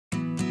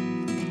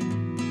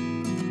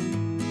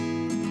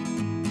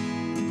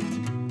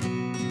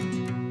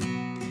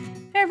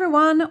Hey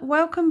everyone,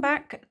 welcome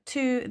back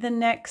to the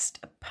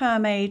next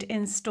Purmaid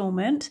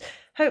installment.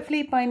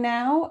 Hopefully by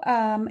now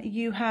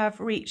you have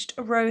reached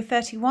row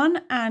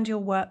 31 and your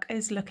work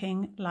is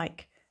looking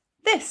like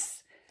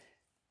this.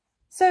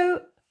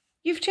 So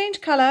you've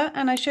changed colour,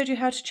 and I showed you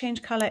how to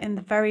change colour in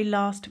the very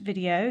last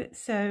video.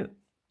 So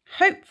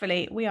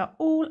hopefully we are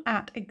all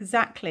at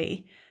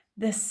exactly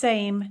the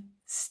same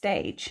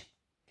stage.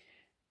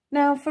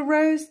 Now for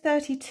rows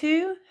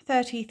 32,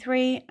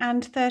 33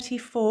 and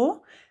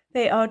 34,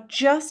 they are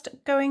just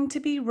going to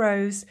be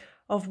rows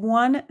of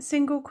one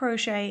single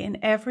crochet in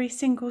every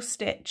single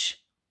stitch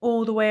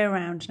all the way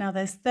around. Now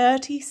there's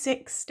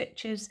 36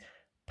 stitches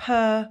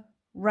per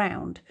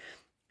round.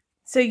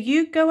 So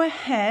you go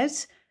ahead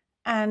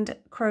and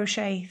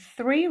crochet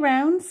 3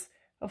 rounds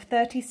of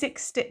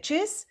 36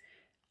 stitches.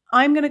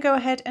 I'm going to go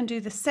ahead and do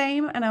the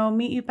same, and I will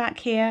meet you back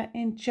here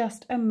in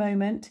just a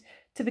moment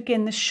to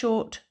begin the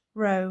short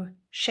row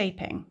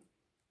shaping.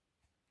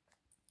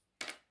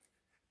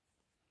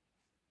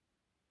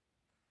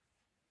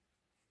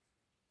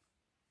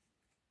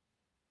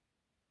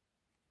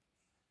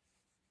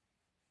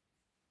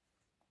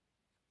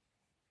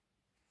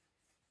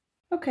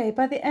 Okay,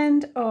 by the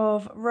end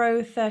of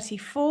row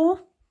 34,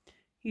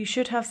 you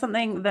should have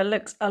something that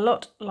looks a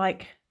lot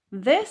like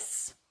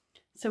this.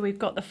 So we've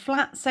got the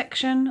flat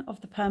section of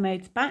the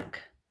Purmaid's back,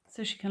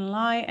 so she can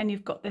lie, and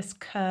you've got this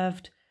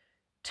curved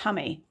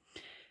tummy.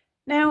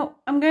 Now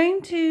I'm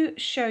going to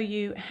show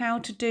you how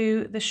to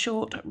do the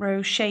short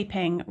row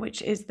shaping,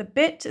 which is the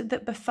bit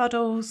that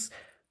befuddles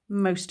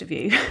most of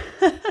you.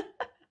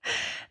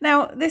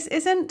 Now this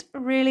isn't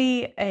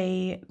really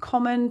a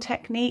common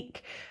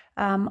technique.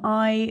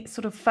 I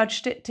sort of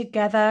fudged it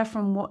together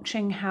from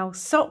watching how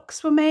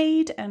socks were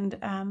made and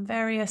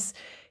various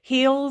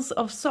heels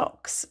of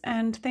socks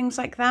and things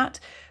like that.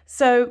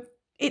 So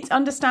it's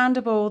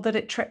understandable that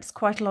it trips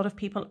quite a lot of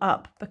people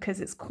up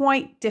because it's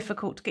quite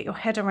difficult to get your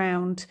head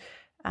around,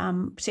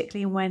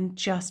 particularly when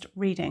just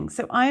reading.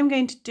 So I am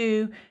going to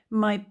do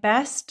my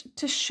best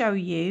to show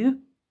you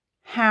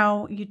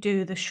how you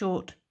do the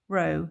short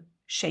row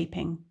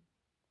shaping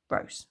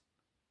rows.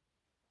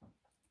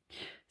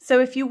 So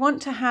if you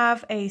want to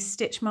have a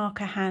stitch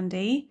marker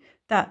handy,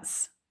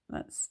 that's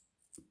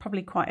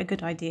probably quite a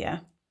good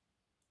idea.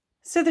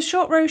 So the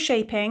short row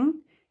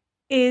shaping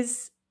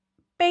is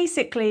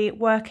basically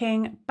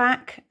working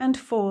back and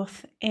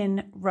forth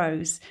in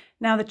rows.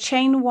 Now the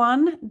chain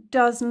 1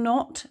 does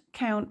not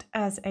count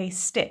as a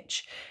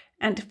stitch,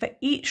 and for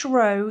each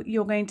row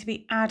you're going to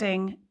be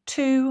adding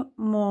 2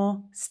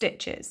 more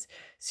stitches.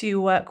 So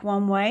you work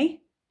one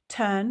way,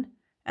 turn,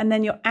 and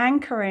then you're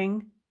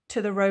anchoring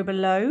to the row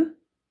below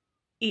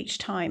each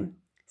time.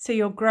 So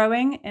you're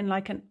growing in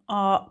like an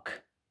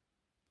arc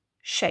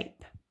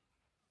shape.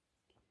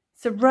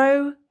 So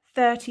row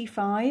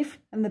 35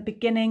 and the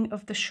beginning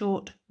of the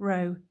short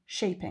row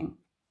shaping.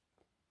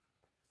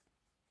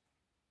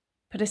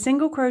 Put a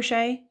single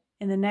crochet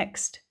in the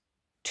next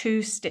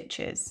 2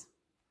 stitches.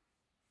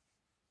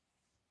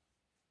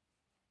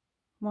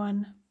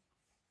 1,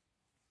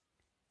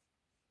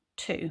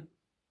 2.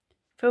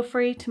 Feel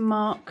free to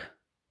mark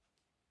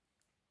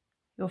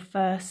your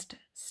first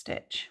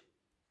stitch.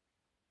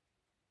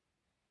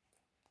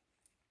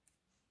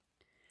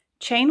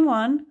 Chain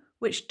 1,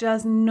 which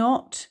does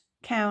not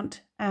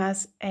count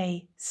as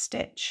a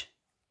stitch,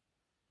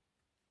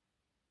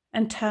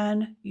 and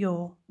turn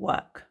your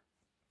work.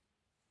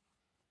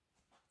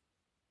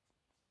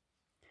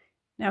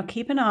 Now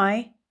keep an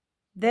eye,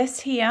 this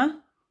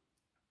here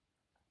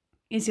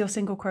is your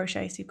single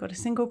crochet. So you've got a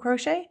single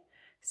crochet,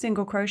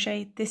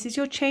 this is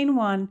your chain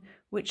 1,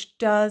 which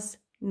does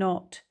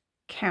not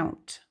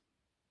count.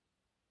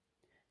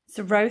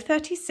 So row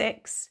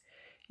 36,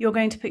 you're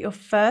going to put your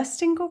first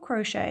single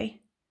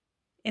crochet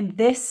in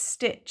this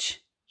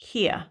stitch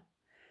here.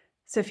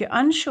 So if you're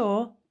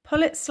unsure,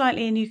 pull it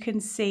slightly and you can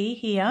see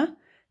here,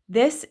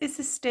 this is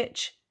the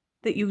stitch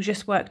that you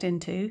just worked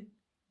into.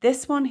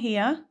 This one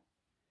here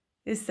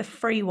is the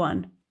free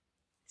one.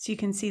 So you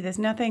can see there's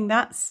nothing,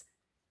 that's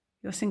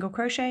your single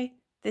crochet.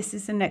 This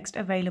is the next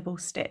available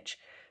stitch.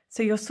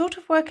 So you're sort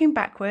of working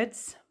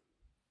backwards,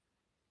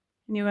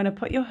 and you're going to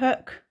put your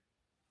hook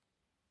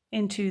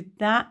into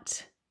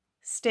that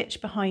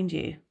stitch behind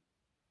you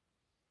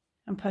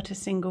and put a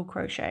single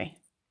crochet.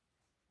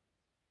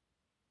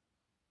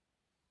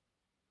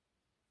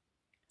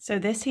 So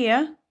this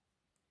here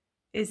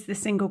is the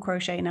single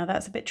crochet. Now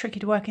that's a bit tricky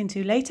to work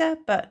into later,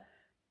 but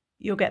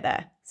you'll get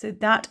there. So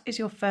that is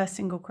your first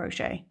single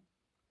crochet.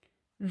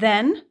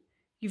 Then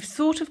you've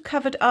sort of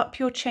covered up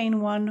your chain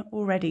 1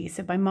 already.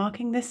 So by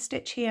marking this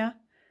stitch here,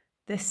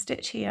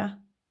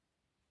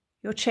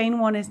 your chain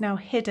 1 is now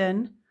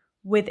hidden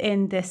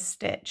within this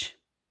stitch.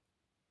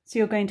 So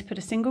you're going to put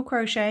a single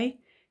crochet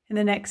in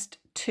the next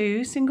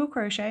 2 single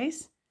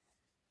crochets.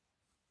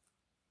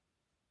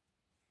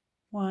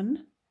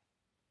 1,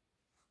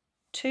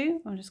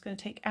 2. I'm just going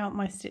to take out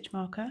my stitch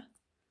marker.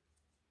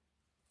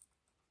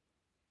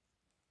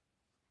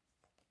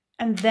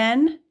 And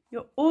then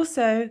you're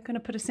also going to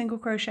put a single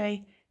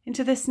crochet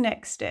into this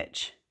next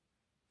stitch.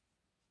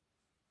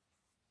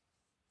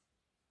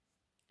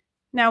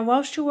 Now,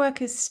 whilst your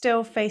work is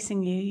still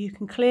facing you, you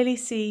can clearly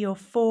see your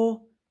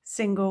 4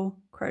 single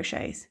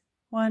crochets.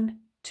 1,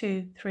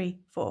 2, 3,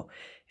 4.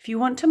 If you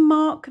want to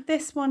mark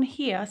this one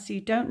here so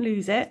you don't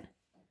lose it,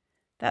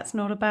 that's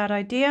not a bad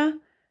idea,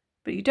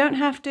 but you don't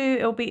have to.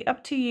 It'll be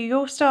up to you.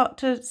 You'll start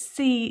to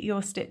see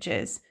your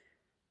stitches.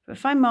 But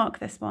if I mark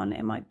this one,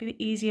 it might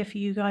be easier for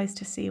you guys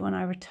to see when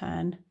I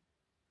return.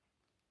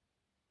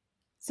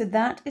 So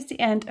that is the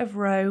end of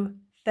row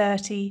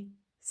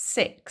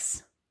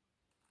 36.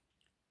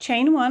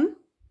 Chain 1,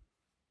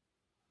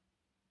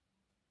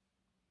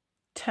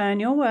 turn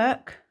your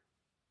work.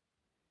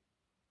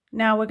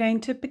 Now we're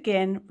going to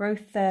begin row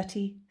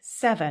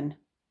 37.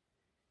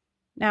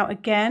 Now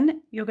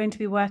again, you're going to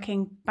be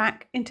working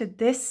back into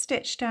this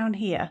stitch down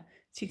here,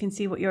 so you can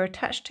see what you're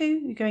attached to.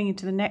 You're going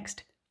into the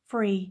next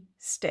free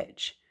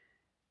stitch.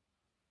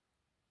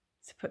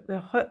 So put your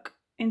hook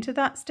into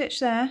that stitch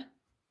there,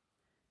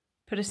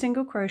 put a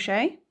single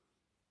crochet.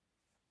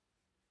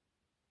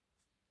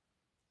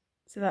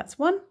 So that's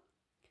 1,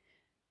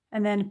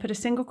 and then put a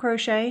single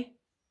crochet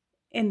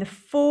in the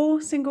 4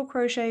 single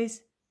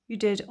crochets you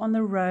did on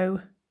the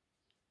row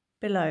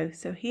below.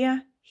 So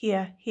here,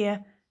 here,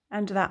 here,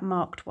 and that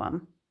marked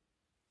one.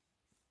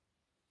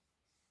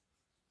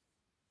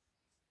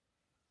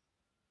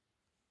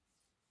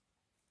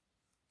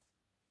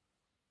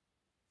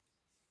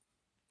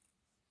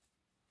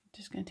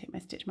 Just going to take my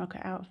stitch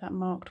marker out of that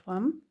marked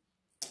one.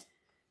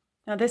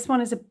 Now this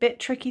one is a bit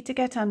tricky to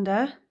get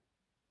under.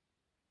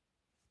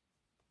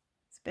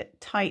 It's a bit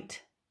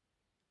tight.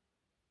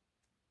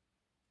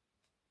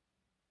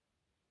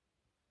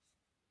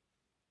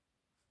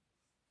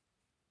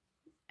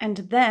 And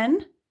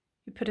then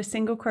you put a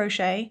single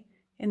crochet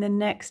in the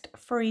next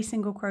free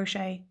single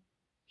crochet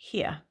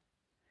here.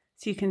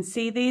 So you can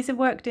see these are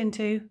worked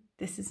into.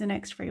 This is the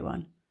next free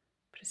one.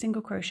 Put a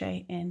single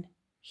crochet in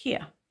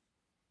here.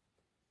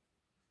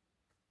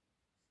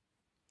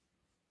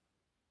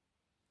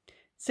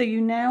 So you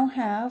now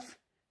have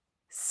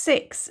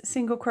 6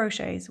 single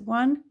crochets.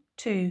 1,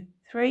 2,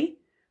 3,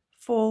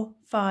 4,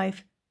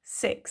 5,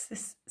 6.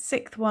 This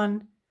 6th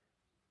one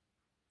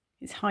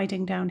is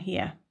hiding down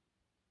here.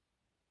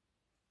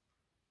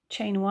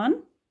 Chain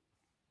 1,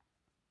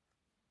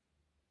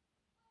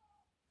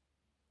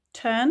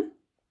 turn,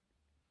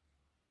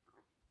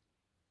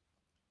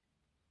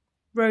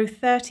 row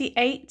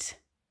 38,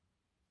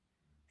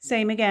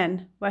 same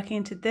again, working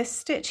into this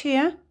stitch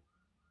here,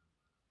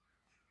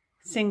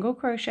 single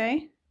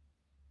crochet,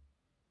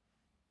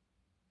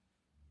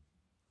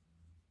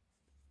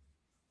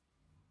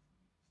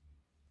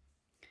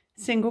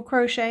 single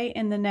crochet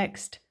in the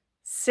next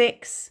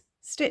 6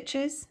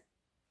 stitches,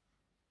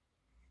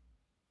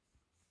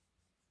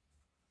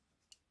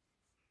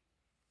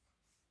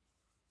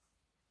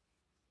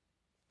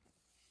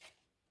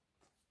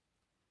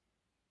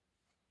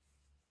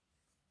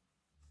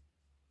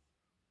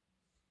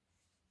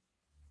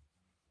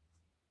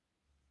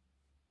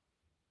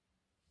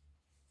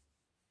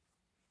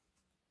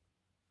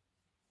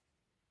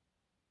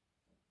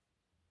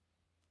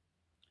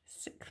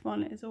 sixth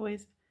one is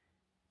always a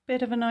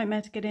bit of a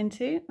nightmare to get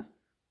into.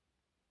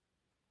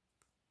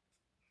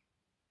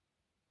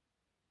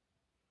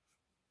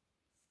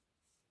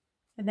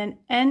 And then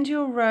end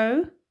your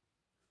row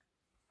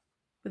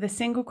with a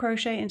single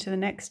crochet into the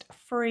next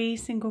free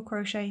single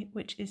crochet,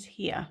 which is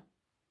here.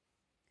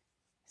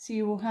 So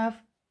you will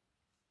have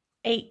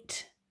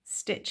 8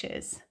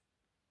 stitches.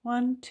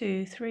 1,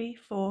 2, 3,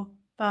 4,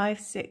 5,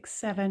 6,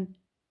 7,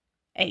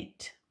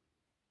 8.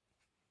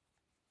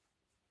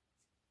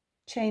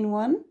 Chain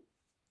 1,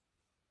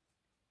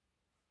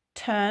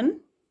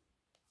 turn,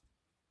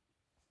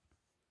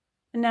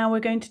 and now we're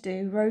going to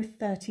do row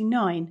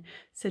 39.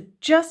 So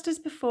just as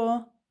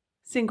before,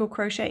 single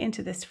crochet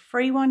into this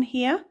free one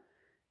here,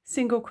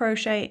 single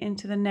crochet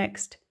into the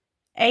next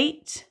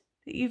 8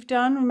 that you've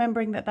done,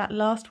 remembering that that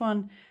last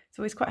one is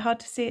always quite hard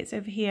to see, it's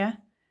over here,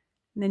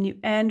 and then you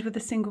end with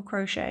a single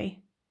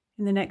crochet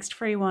in the next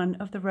free one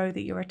of the row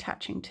that you're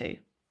attaching to.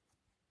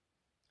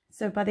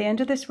 So by the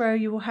end of this row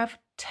you will have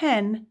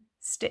 10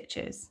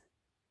 stitches.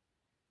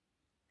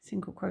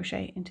 Single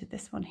crochet into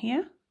this one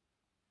here.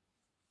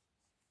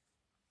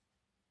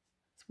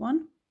 That's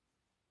 1.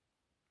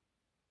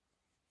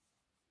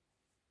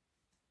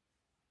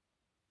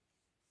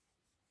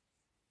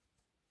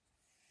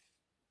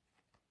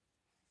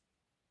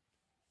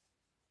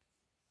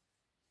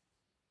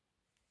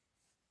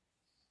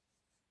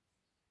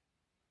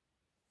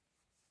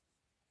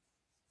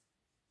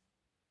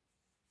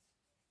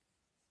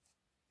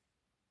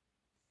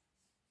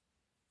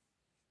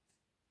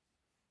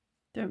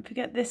 Don't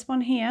forget this one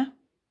here.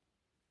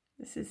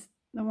 This is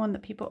the one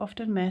that people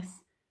often miss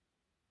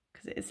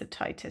because it is the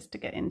tightest to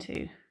get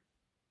into.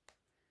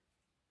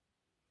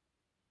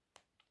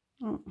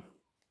 Oh.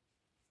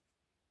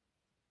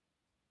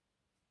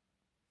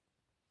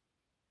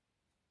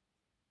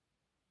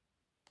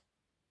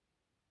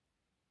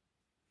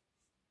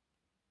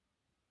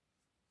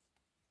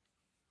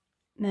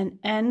 And then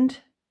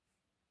end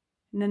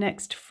in the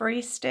next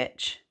free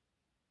stitch,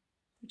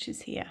 which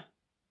is here.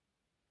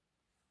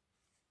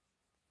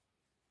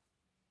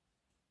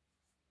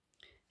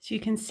 So you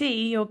can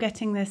see you're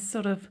getting this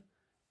sort of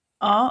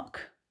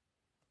arc,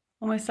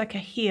 almost like a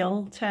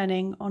heel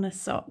turning on a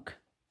sock.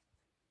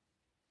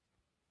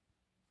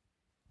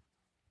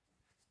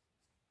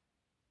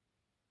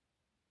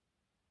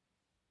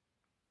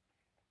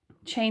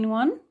 Chain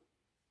 1,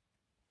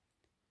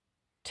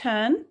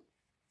 turn,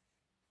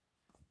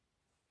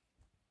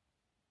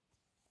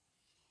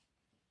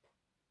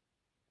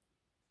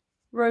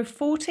 row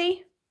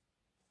 40,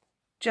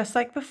 just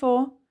like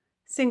before,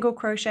 single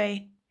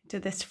crochet into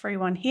this free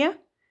one here,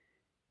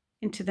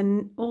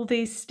 into all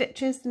these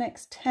stitches, the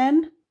next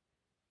 10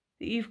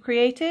 that you've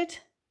created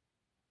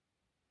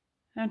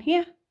down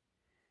here,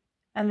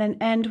 and then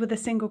end with a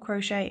single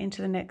crochet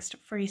into the next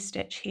free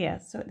stitch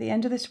here. So at the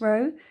end of this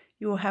row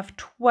you will have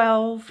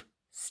 12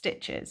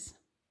 stitches.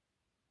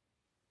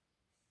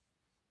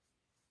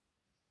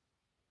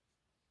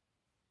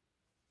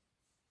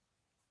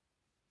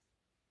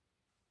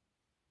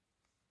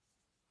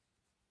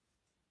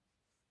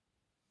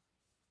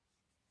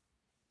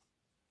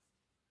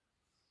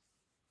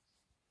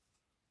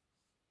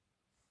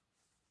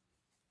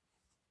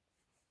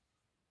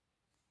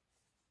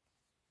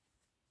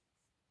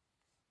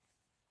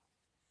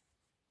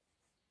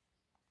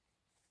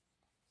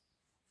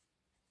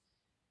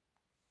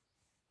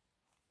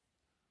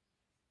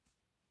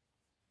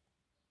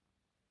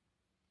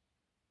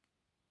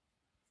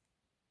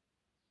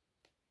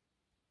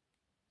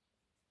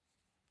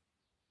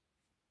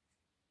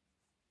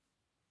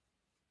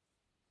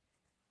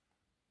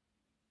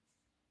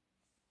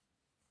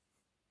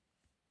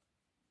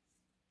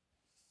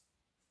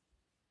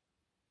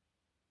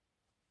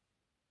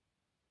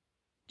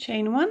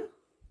 Chain 1,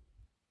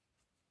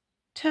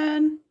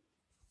 turn,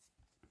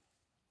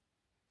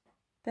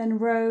 then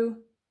row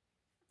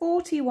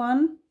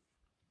 41,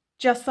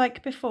 just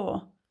like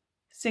before,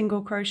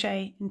 single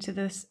crochet into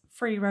this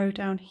free row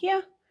down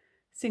here,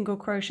 single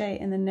crochet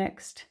in the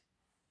next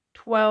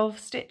 12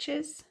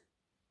 stitches,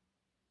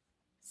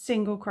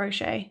 single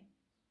crochet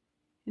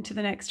into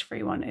the next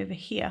free one over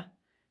here.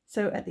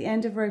 So at the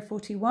end of row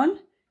 41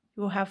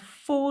 you will have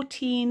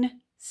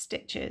 14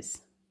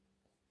 stitches.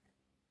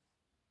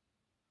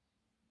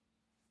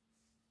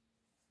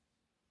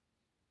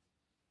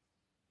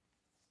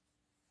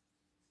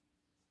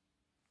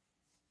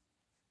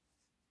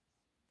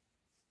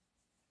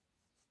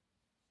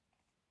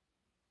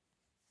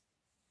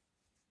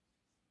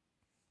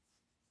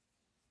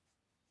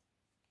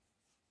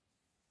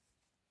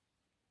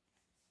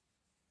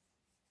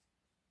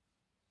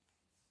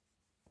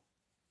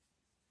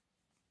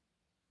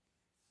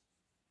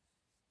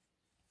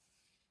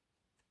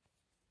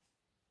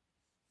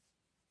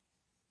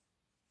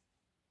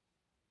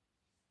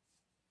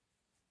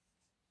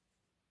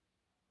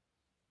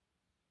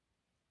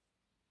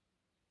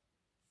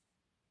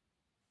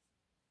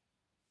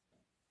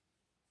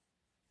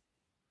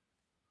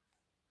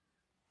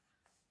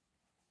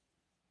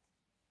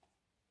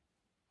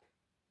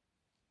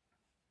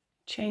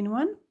 Chain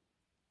 1,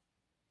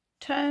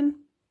 turn,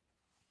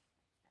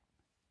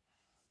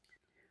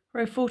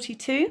 row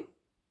 42,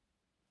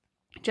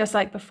 just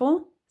like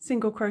before,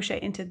 single crochet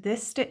into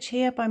this stitch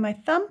here by my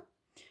thumb,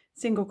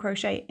 single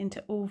crochet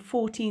into all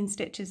 14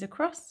 stitches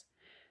across,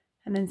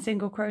 and then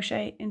single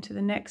crochet into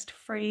the next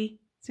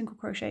free single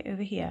crochet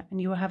over here, and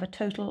you will have a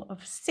total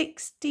of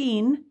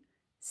 16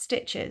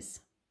 stitches.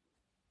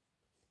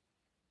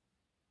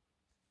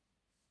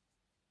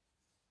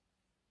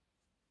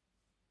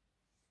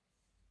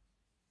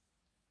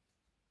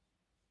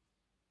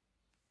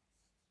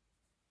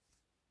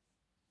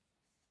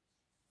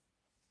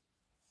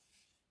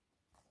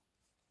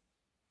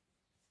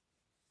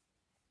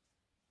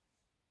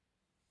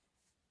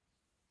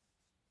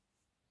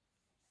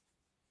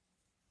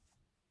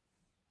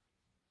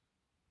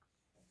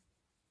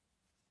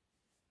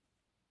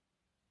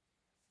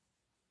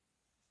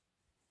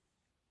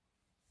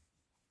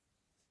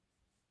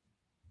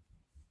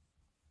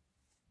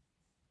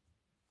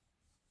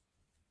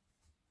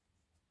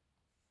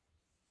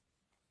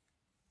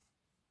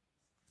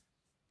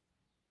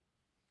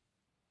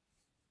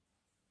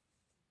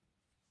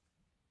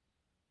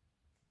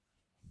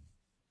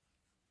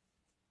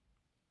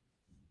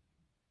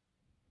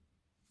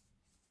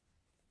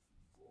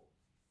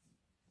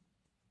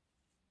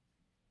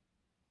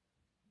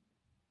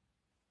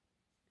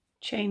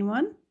 Chain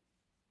 1,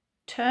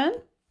 turn,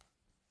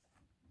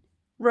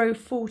 row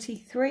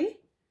 43,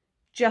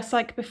 just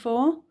like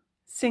before,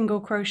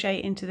 single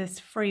crochet into this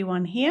free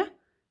one here,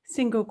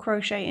 single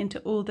crochet into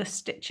all the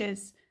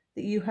stitches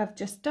that you have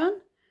just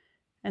done,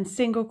 and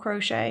single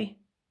crochet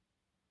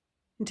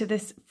into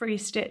this free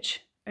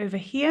stitch over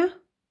here.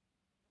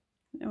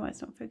 No,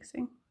 it's not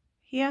focusing.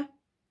 Here.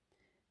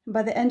 And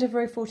by the end of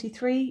row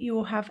 43 you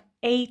will have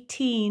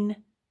 18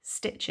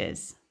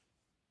 stitches.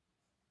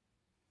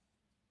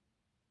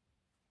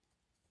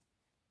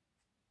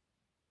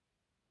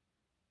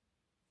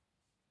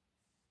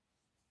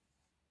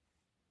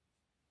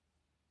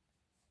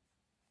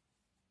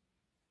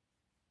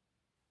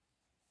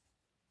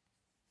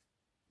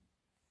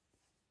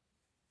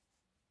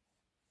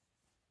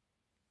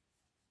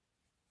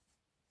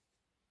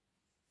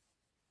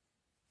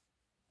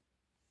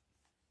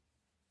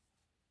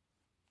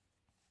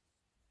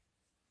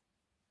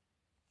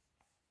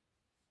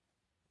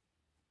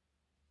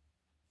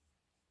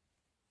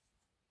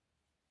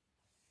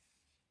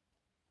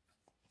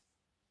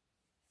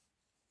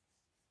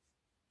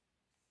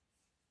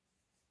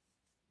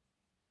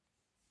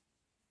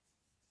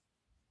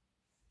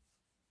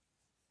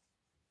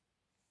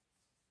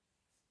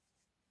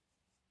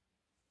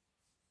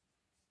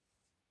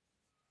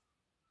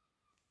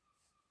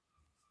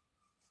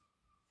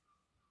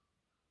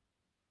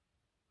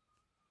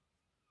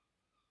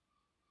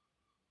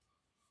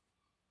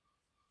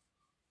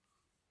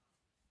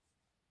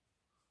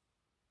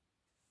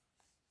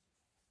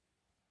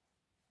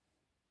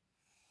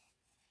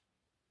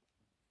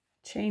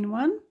 chain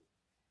 1,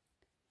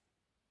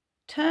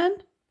 turn.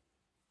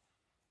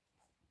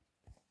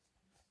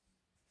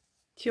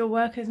 So your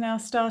work is now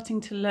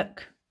starting to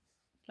look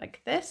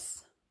like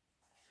this,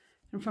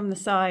 and from the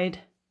side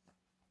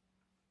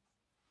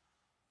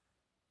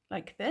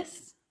like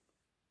this.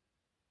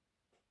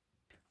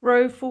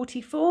 Row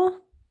 44,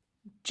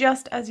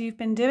 just as you've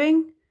been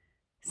doing,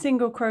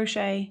 single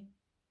crochet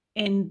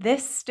in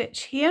this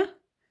stitch here,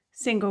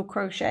 single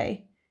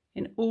crochet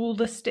in all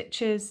the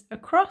stitches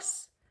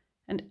across,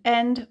 and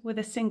end with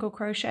a single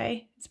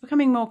crochet. It's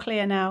becoming more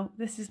clear now.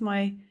 This is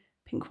my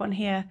pink one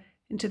here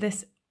into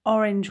this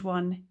orange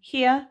one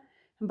here,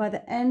 and by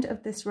the end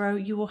of this row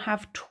you will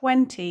have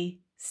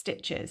 20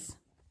 stitches.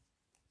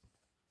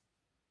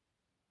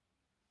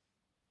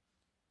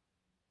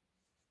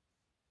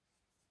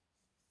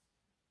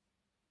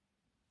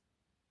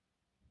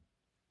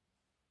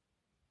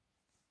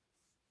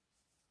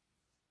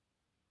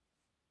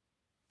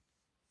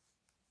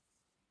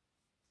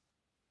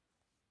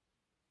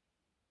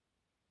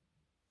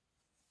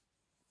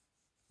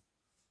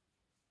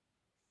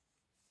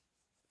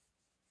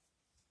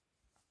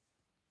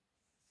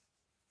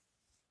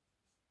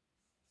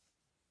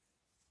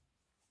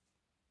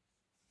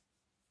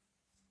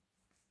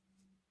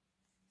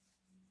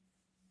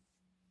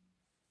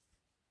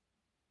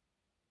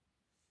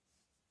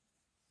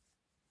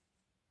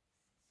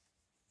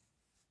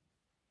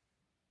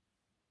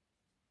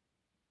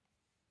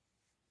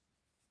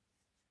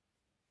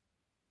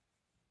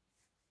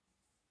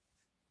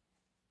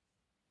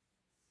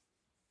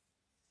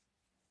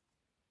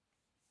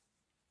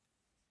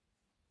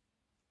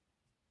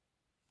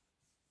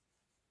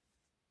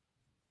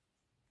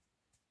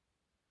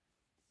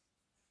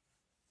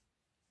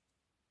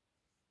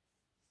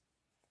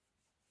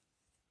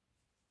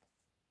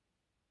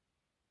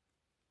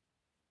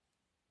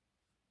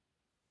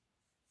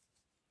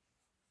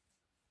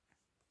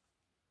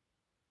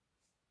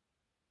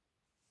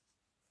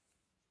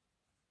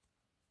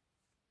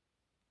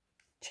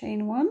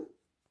 Chain 1,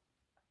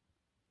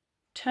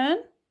 turn.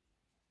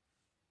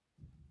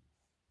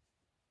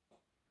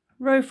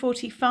 Row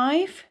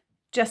 45,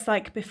 just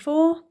like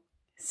before,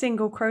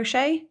 single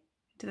crochet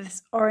into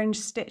this orange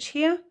stitch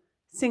here,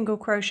 single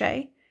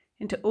crochet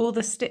into all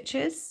the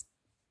stitches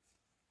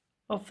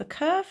of the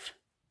curve,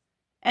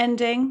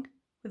 ending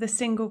with a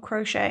single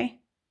crochet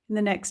in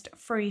the next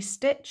free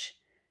stitch,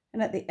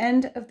 and at the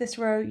end of this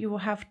row you will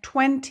have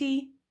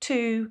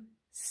 22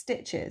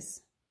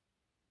 stitches.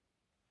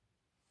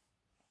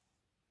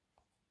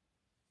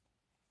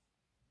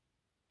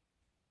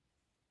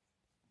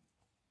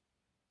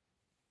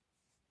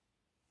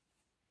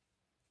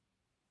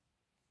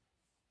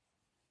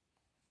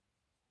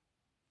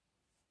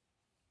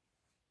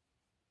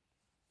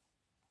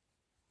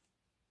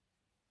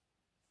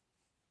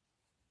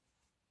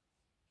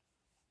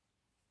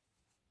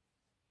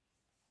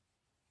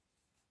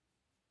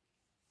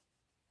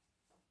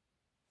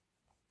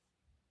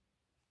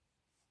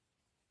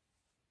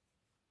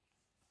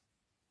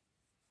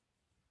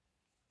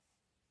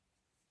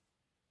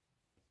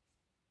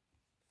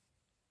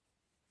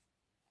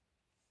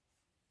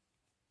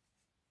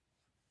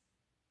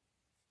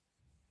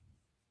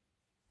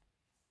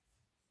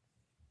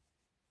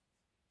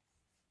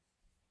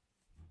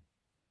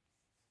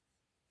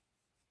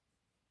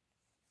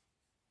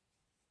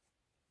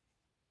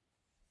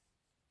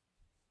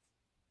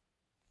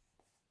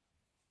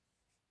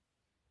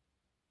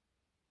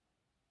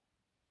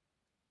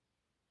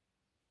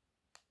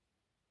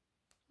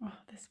 Oh,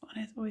 this one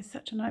is always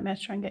such a nightmare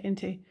to try and get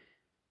into.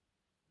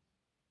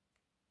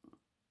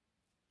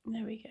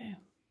 There we go.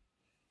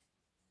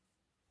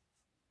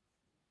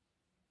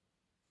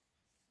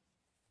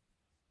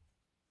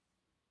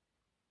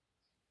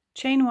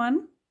 Chain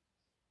 1,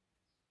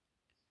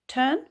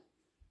 turn.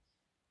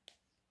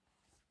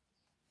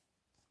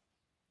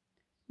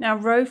 Now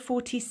row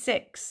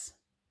 46,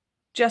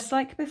 just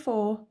like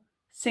before,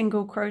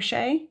 single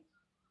crochet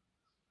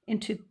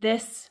into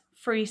this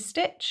free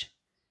stitch,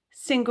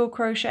 single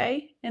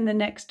crochet in the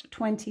next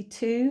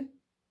 22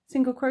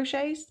 single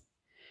crochets,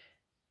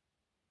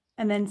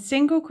 and then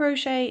single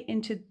crochet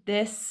into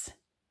this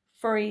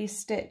free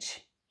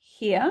stitch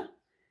here,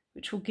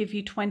 which will give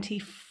you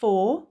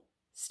 24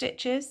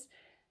 stitches,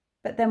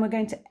 but then we're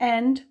going to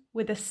end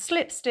with a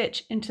slip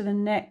stitch into the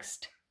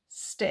next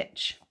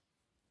stitch.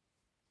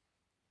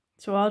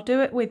 So I'll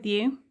do it with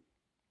you.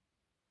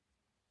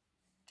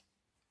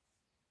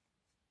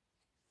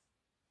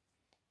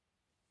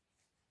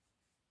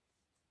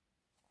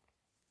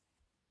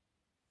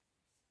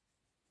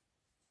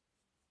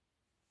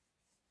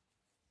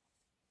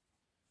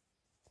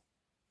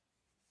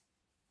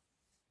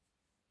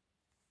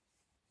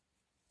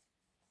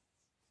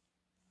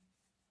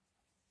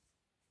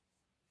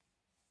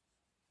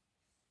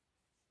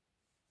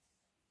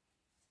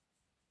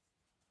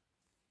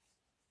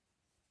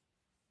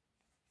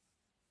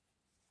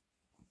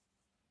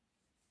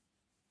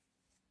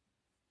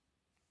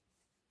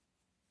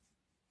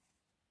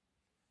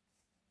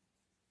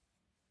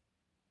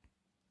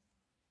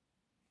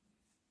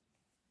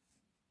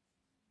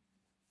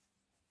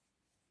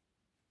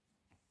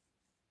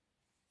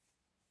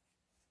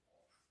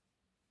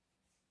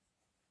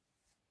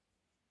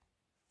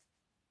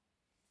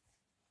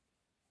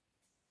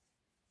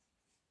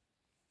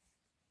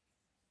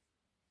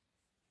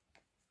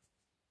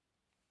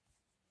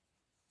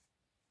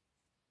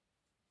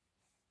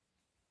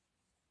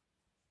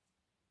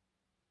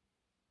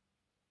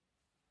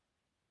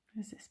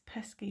 There's this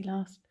pesky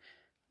last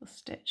little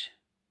stitch.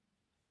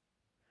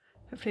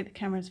 Hopefully the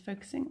camera is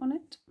focusing on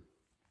it.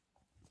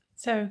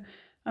 So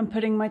I'm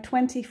putting my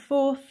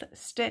 24th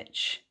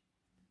stitch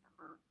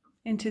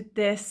into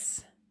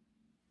this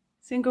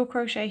single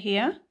crochet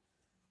here,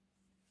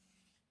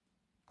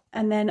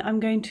 and then I'm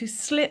going to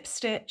slip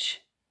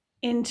stitch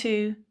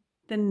into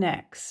the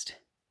next.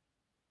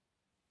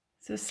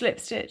 So slip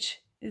stitch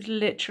is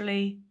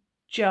literally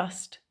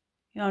just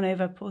yarn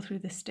over, pull through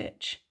the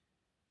stitch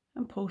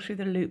and pull through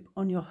the loop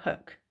on your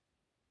hook.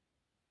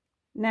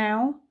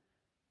 Now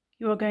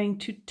you are going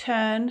to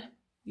turn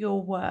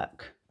your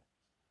work.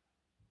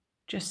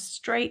 Just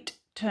straight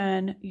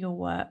turn your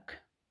work.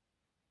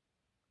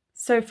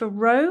 So for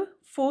row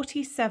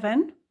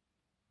 47,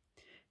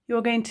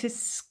 you're going to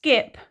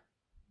skip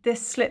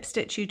this slip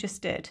stitch you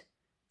just did.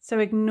 So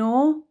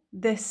ignore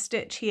this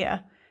stitch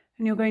here,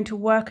 and you're going to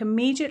work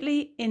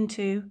immediately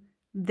into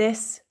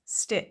this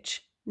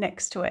stitch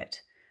next to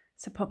it.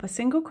 So pop a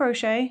single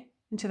crochet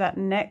into that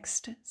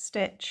next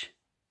stitch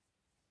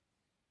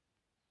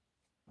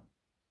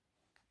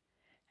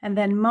and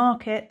then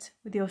mark it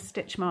with your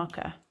stitch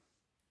marker.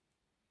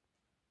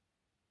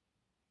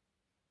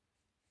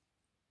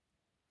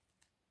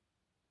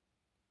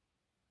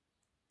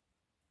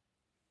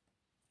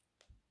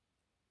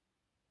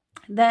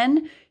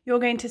 Then you're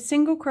going to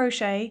single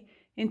crochet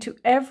into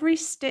every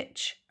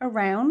stitch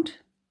around.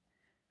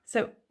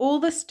 So all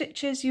the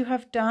stitches you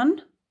have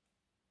done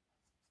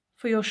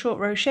for your short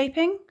row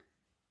shaping,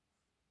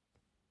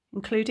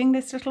 including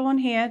this little one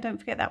here, don't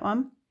forget that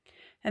one.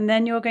 And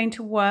then you're going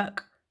to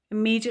work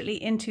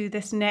immediately into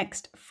this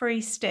next free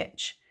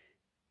stitch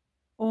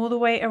all the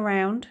way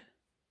around.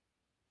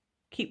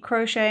 Keep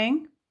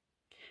crocheting,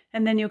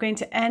 and then you're going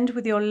to end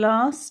with your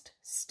last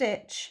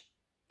stitch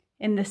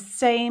in the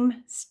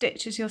same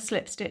stitch as your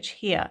slip stitch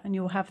here, and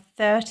you'll have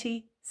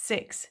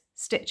 36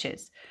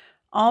 stitches.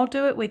 I'll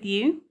do it with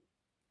you.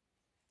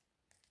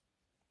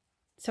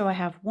 So I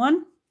have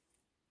 1,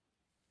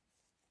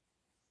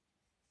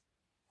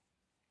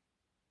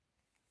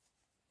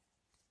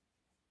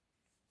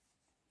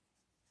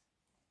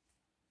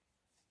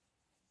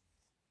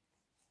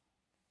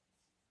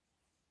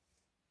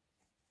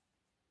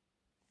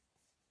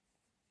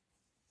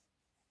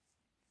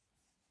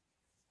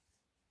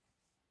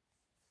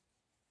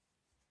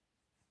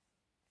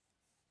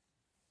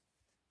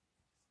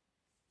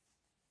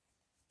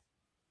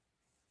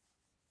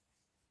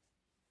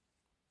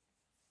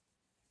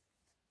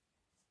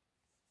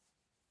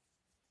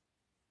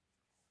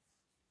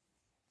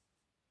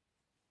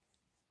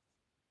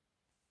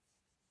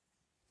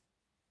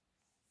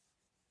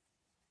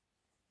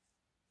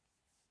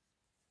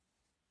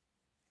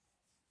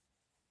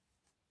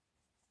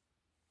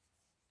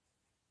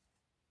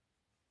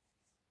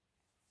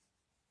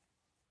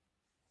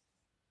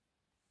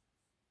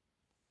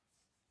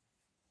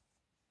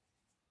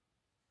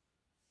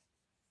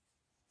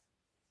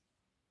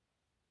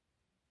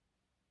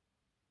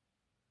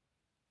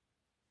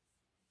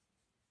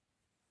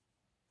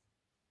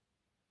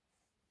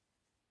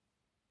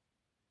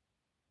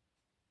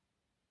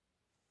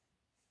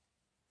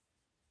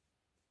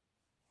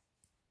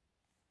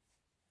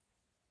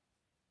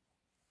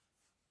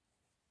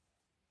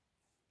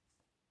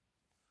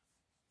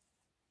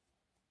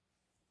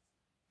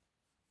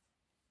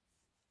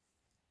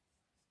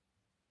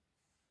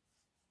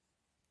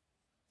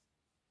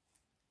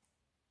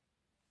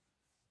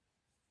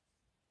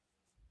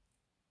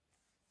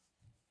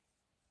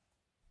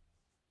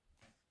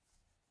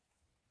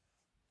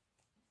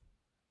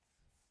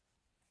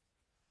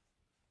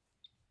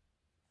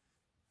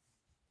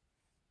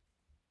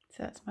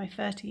 so that's my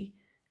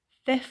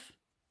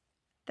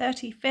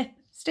 35th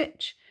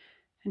stitch,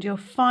 and your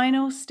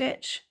final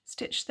stitch,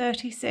 stitch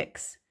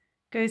 36,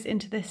 goes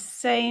into the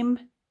same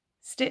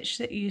stitch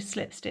that you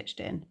slip stitched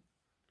in.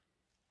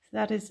 So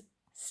that is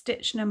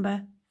stitch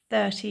number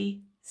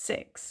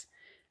 36.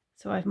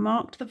 So I've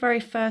marked the very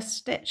first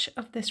stitch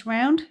of this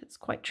round. It's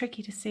quite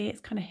tricky to see,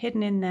 it's kind of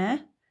hidden in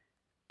there,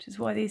 which is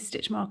why these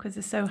stitch markers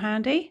are so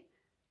handy.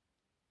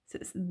 So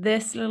it's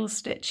this little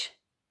stitch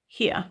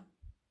here.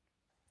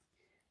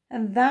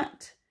 And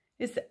that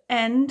is the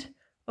end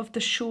of the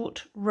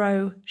short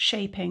row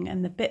shaping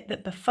and the bit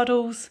that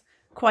befuddles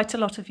quite a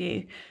lot of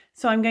you.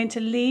 So I'm going to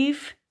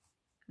leave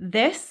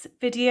this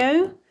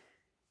video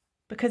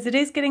because it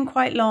is getting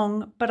quite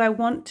long, but I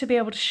want to be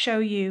able to show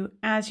you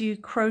as you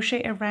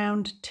crochet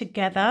around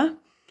together.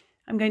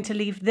 I'm going to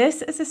leave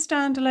this as a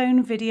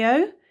standalone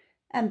video,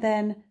 and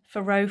then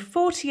for row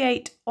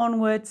 48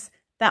 onwards,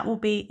 that will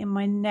be in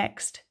my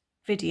next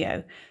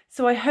video.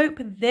 So I hope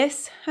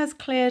this has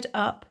cleared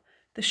up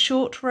the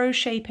short row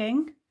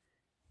shaping,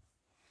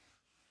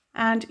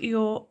 and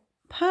your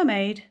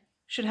Purmaid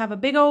should have a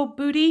big old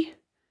booty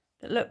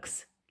that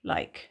looks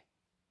like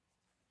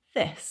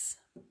this.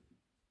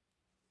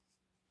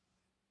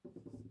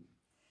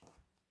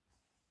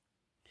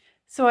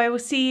 So I will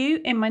see you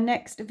in my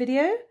next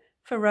video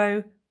for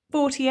row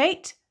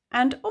 48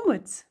 and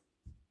onwards.